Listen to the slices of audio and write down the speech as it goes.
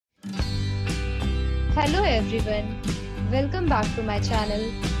Hello everyone, welcome back to my channel,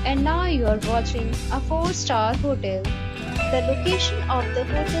 and now you are watching a 4-star hotel. The location of the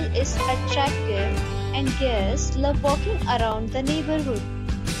hotel is attractive and guests love walking around the neighborhood.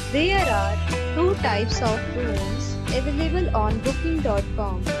 There are two types of rooms available on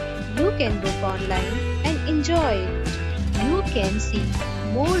booking.com. You can book online and enjoy it. You can see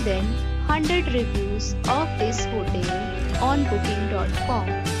more than 100 reviews of this hotel on booking.com.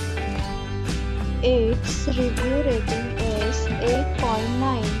 Its review rating is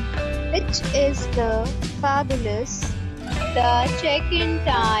 8.9, which is the fabulous. The check-in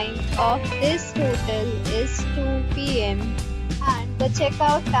time of this hotel is 2 p.m. and the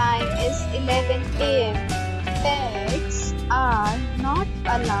checkout time is 11 a.m. Pets are not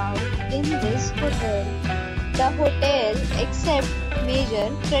allowed in this hotel. The hotel accepts major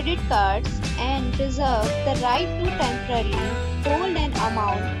credit cards and reserves the right to temporarily hold an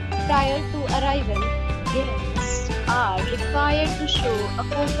amount prior to arrival. Guests are required to show a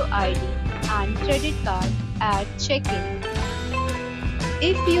photo ID and credit card at check-in.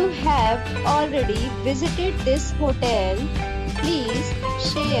 If you have already visited this hotel, please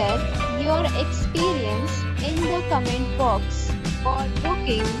share your experience in the comment box. For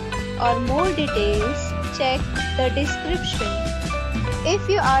booking or more details, check the description. If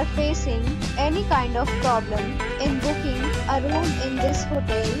you are facing any kind of problem in booking a room in this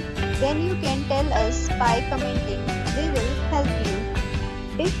hotel, then you can tell us by commenting. We will help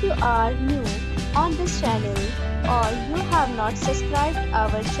you. If you are new on this channel or you have not subscribed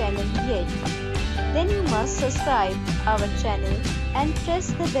our channel yet, then you must subscribe our channel and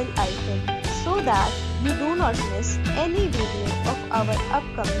press the bell icon so that you do not miss any video of our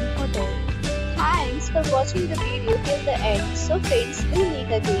upcoming hotel. Thanks for watching the video till the end. So friends, we'll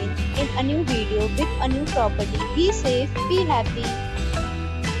meet again in a new video with a new property. Be safe, be happy.